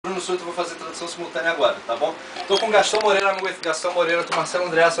Bruno Sutter, vou fazer tradução simultânea agora, tá bom? Tô com Gastão Moreira, I'm with Gastão Moreira, to Marcelo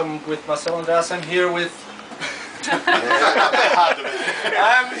Andreas, I'm with Marcelo Andreas, I'm here with...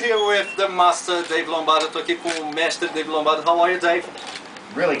 I'm here with the master, Dave Lombardo. Tô aqui com o mestre Dave Lombardo. How are you, Dave?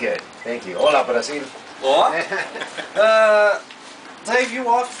 Really good, thank you. Hola, Brasil. Oh. Dave, you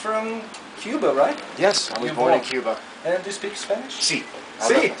are from Cuba, right? Yes, I was born in Cuba. And do you speak Spanish? Sí.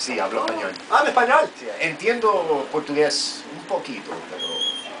 Sí. Sí, hablo español. Ah, español? Sí, entiendo portugués un poquito, pero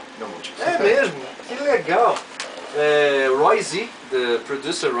no mucho. É mesmo? Que legal. Roy Z, the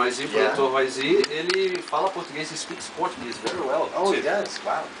producer Roy Z, produtor Roy Z, ele fala português, he speaks Portuguese very well. Oh, he does,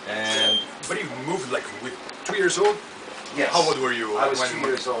 wow. And but you moved like with 2 years old? Yes. How old were you? I was 2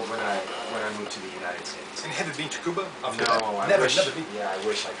 years old when I moved to the United States. And have you been to Cuba after No, that? never been. Yeah, I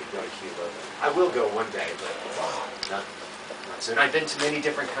wish I could go to Cuba. I will go one day, but not soon. I've been to many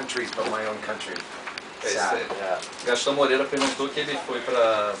different countries, but my own country. Sad. Gastão Moreira perguntou que ele foi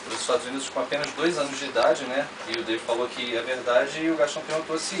para os Estados Unidos com apenas 2 anos de idade, né? E o Dave falou que é verdade, e o Gastão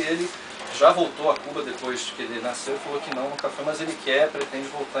perguntou se ele já voltou a Cuba depois que ele nasceu. Ele falou que não, nunca foi, mas ele pretende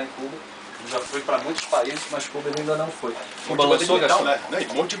voltar em Cuba. Ele já foi para muitos países, mas Cuba ele ainda não foi. Cuba lançou, Gastão?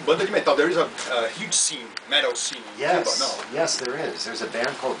 Um monte de banda de metal. There is a huge scene, metal scene in Cuba, no? Yes, there is. There's a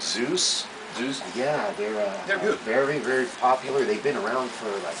band called Zeus. Zeus? Yeah, they're good. Very, very popular. They've been around for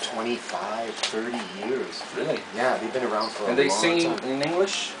like 25, 30 years. Really? Yeah, they've been around for a long time. And they sing in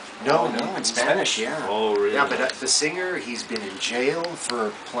English? No, in Spanish, yeah. Oh, really? Yeah, but the singer, he's been in jail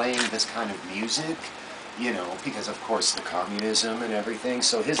for playing this kind of music, you know, because of course the communism and everything.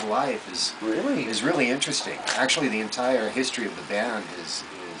 So his life is really interesting. Actually, the entire history of the band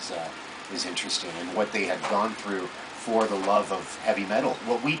is interesting, and what they had gone through for the love of heavy metal.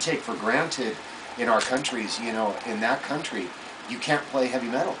 What we take for granted in our countries, you know, in that country, you can't play heavy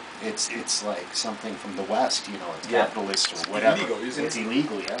metal. It's like something from the West, you know, it's capitalist or whatever. Illegal, isn't it? It's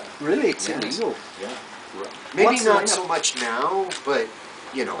illegal, yeah. Really? It's illegal? Yeah. Maybe Maybe not so much now, but,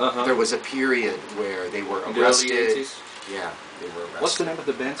 you know, there was a period where they were arrested. Early 80s? Yeah, they were arrested. What's the name of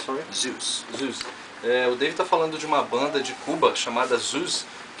the band, sorry? Zeus. Zeus. O Dave está falando de uma banda de Cuba chamada Zeus,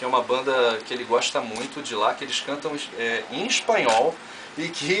 que é uma banda que ele gosta muito de lá, que eles cantam em espanhol, e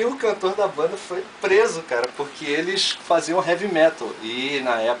que o cantor da banda foi preso, cara, porque eles faziam heavy metal, e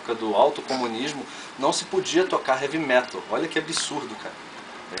na época do alto comunismo não se podia tocar heavy metal. Olha que absurdo, cara.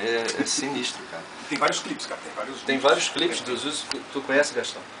 É sinistro, cara. Tem vários clipes, cara. Tem vários clipes do Zeus. Tu conhece,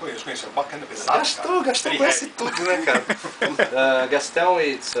 Gastão? Conheço. É bacana, pesado. Gastão conhece tudo, né, cara? Gastão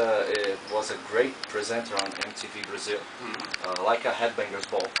was a great presenter on MTV Brazil, like a Headbangers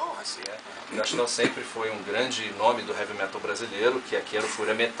Ball. Oh, I see. Gastão sempre foi um grande nome do heavy metal brasileiro, que aqui era o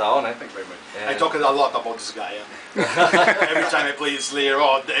Fúria Metal, né? Thank you very much. I talk a lot about this guy. Every time I play Slayer,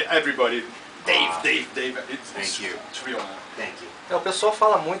 everybody, Dave. Thank you. It's real. Thank you. O pessoal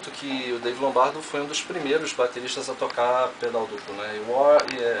fala muito que o Dave Lombardo foi um dos primeiros bateristas a tocar pedal duplo, né?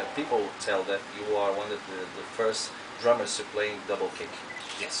 People tell that you are one of the first drummers to play double kick.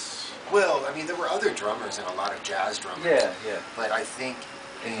 Yes. Well, I mean, there were other drummers and a lot of jazz drummers. Yeah. But I think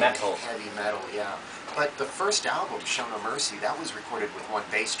in metal, heavy metal, yeah. But the first album, Show No Mercy, that was recorded with one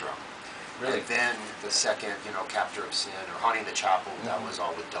bass drum. Really? And then the second, you know, Captor of Sin or Haunting the Chapel, that was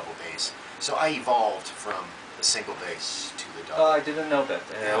all with double bass. So I evolved from the single bass to the double. I didn't know that.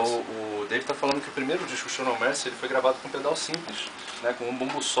 O Dave está falando que o primeiro disco, Show No Mercy, ele foi gravado com pedal simples, né, com um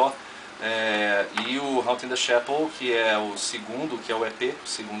bumbo só. E o Haunting the Chapel, que é o segundo, que é o EP, o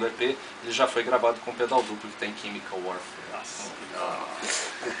segundo EP, ele já foi gravado com pedal duplo, que tem Chemical Warfare.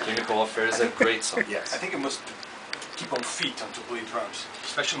 Chemical Warfare is a great song. Yes. I think it must keep on feet to play drums,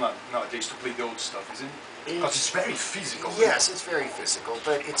 especially nowadays to play the old stuff, isn't it? Because it's very physical. Yes, it's very physical,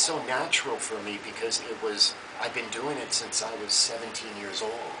 but it's so natural for me because I've been doing it since I was 17 years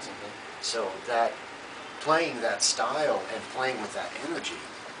old. So that, playing that style and playing with that energy,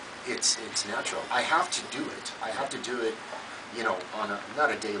 it's natural. I have to do it. I have to do it, you know, on not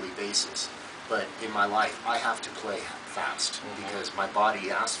a daily basis, but in my life I have to play fast because my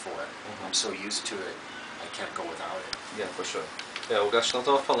body asks for it. I'm so used to it, I can't go without it. Yeah, for sure. O Gastão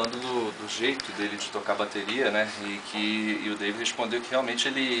estava falando do jeito dele de tocar bateria, né? E o Dave respondeu que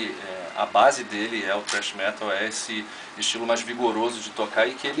realmente a base dele é o thrash metal, é esse estilo mais vigoroso de tocar,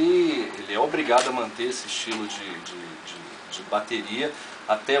 e que ele é obrigado a manter esse estilo de bateria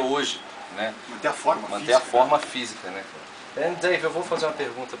até hoje, né? Manter a forma física, né? Dave, eu vou fazer uma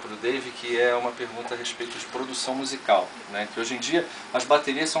pergunta para o Dave, que é uma pergunta a respeito de produção musical, né? Que hoje em dia as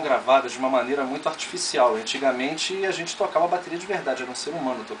baterias são gravadas de uma maneira muito artificial. Antigamente a gente tocava bateria de verdade, era um ser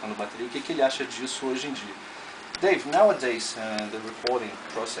humano tocando bateria. O que ele acha disso hoje em dia? Dave, nowadays the recording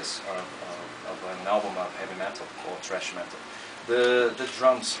process of an album of heavy metal or thrash metal, The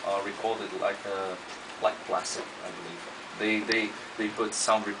drums are recorded like plastic, I believe. They put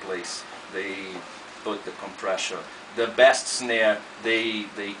sound replace, they put the compressor, the best snare they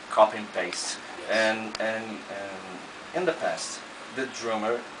copy and paste, and in the past the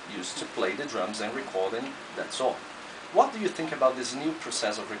drummer used to play the drums and record, and that's all. What do you think about this new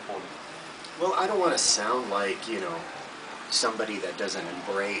process of recording? Well, I don't want to sound like, you know, somebody that doesn't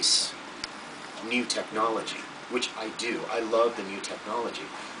embrace new technology, which I do. I love the new technology.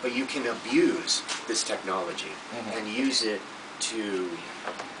 But you can abuse this technology and use it to,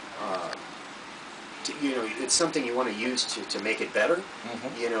 you know, it's something you want to use to make it better.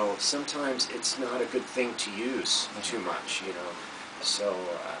 You know, sometimes it's not a good thing to use too much, you know. So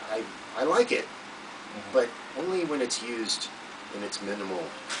I like it, but only when it's used in its minimal,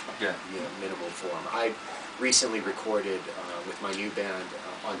 minimal form. I recently recorded with my new band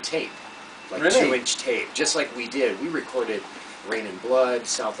on tape, like 2-inch tape, just like we did. We recorded Rain and Blood,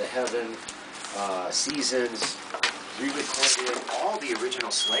 South of Heaven, Seasons. We recorded all the original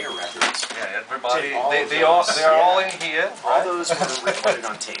Slayer records. Yeah, everybody, they are all in here. All those were recorded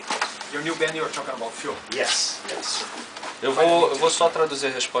on tape. Your new band, you're talking about Philm. Yes, yes. Eu vou só traduzir a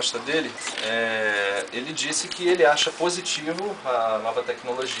resposta dele. Ele disse que ele acha positivo a nova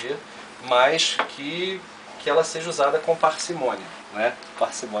tecnologia, mas que ela seja usada com parcimônia, né?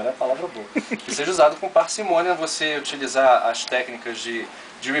 Parcimônia é a palavra boa. Que seja usado com parcimônia, você utilizar as técnicas de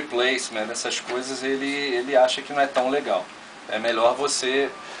replacement, essas coisas, ele acha que não é tão legal. É melhor você...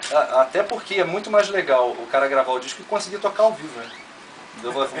 Até porque é muito mais legal o cara gravar o disco e conseguir tocar ao vivo, né?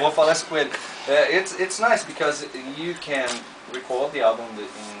 Eu vou falar isso com ele. It's nice because you can record the album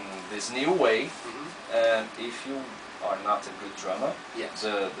in this new way, and if you are not a good drummer,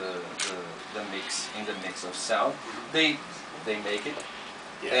 the mix of sound, they make it,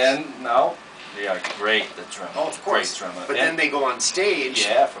 and now they are great at drummer. Oh, of course. Great drummer. But then they go on stage.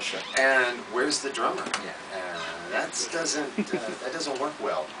 Yeah, for sure. And where's the drummer? Yeah. That doesn't work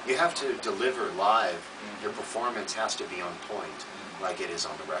well. You have to deliver live. Your performance has to be on point, like it is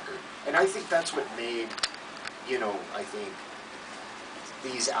on the record. And I think that's what made, you know, I think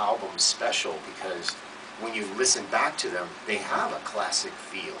these albums special, because when you listen back to them, they have a classic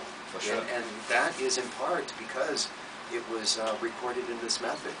feel. For sure. And that is in part because it was recorded in this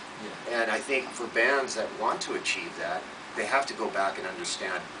method. Yeah. And I think for bands that want to achieve that, they have to go back and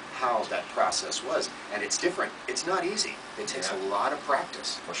understand how that process was. And it's different. It's not easy. It takes a lot of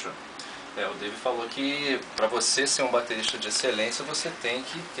practice. For sure. O Dave falou que para você ser um baterista de excelência, você tem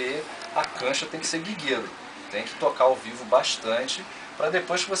que ter a cancha, tem que ser guigueiro, tem que tocar ao vivo bastante, para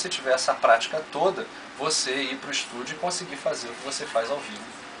depois que você tiver essa prática toda, você ir para o estúdio e conseguir fazer o que você faz ao vivo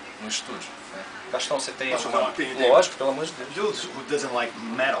no estúdio. Né? Gastão, você tem alguma... Lógico, pelo amor de Deus. Those who doesn't like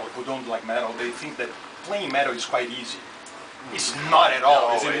metal, who don't like metal, they think that playing metal is quite easy. It's not at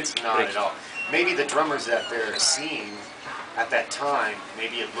all, isn't it? It's not at all. Maybe the drummers that they're seeing at that time,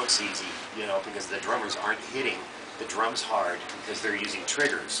 maybe it looks easy, you know, because the drummers aren't hitting the drums hard because they're using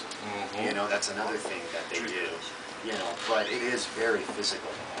triggers. You know, that's another thing that they do. You know, but it is very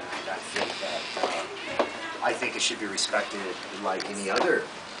physical, and I think that I think it should be respected like any other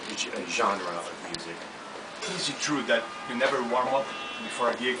genre of music. Is it true that you never warm up before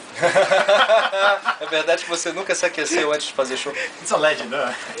a gig? É verdade que você nunca se aqueceu antes de fazer show? It's a legend,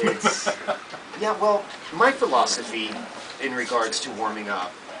 huh? Yeah, well, my philosophy in regards to warming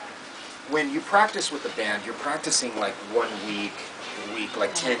up, when you practice with the band, you're practicing like 1 week,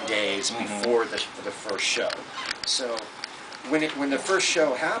 like 10 days before the first show. So when the first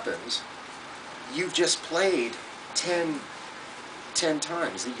show happens, you've just played 10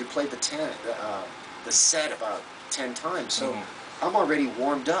 times. You played the set about 10 times. So I'm already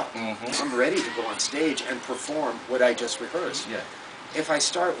warmed up. I'm ready to go on stage and perform what I just rehearsed. Yeah. If I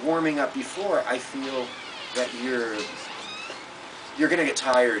start warming up before, I feel that you're going to get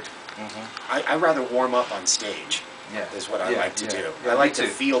tired. I rather warm up on stage. Is what I like to do. I like to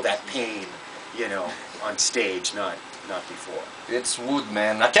feel that pain, you know, on stage, not before. It's wood,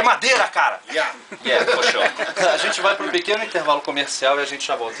 man. Aqui é madeira, cara! Yeah. Yeah, for sure. A gente vai para um pequeno intervalo comercial e a gente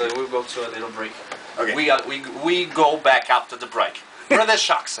já volta. We'll go to a little break. Okay. We go back after the break. British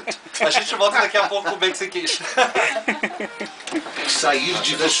accent. A gente volta daqui a pouco com o Bem Que Se Kiss. Sair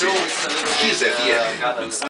de você. Kiss FM.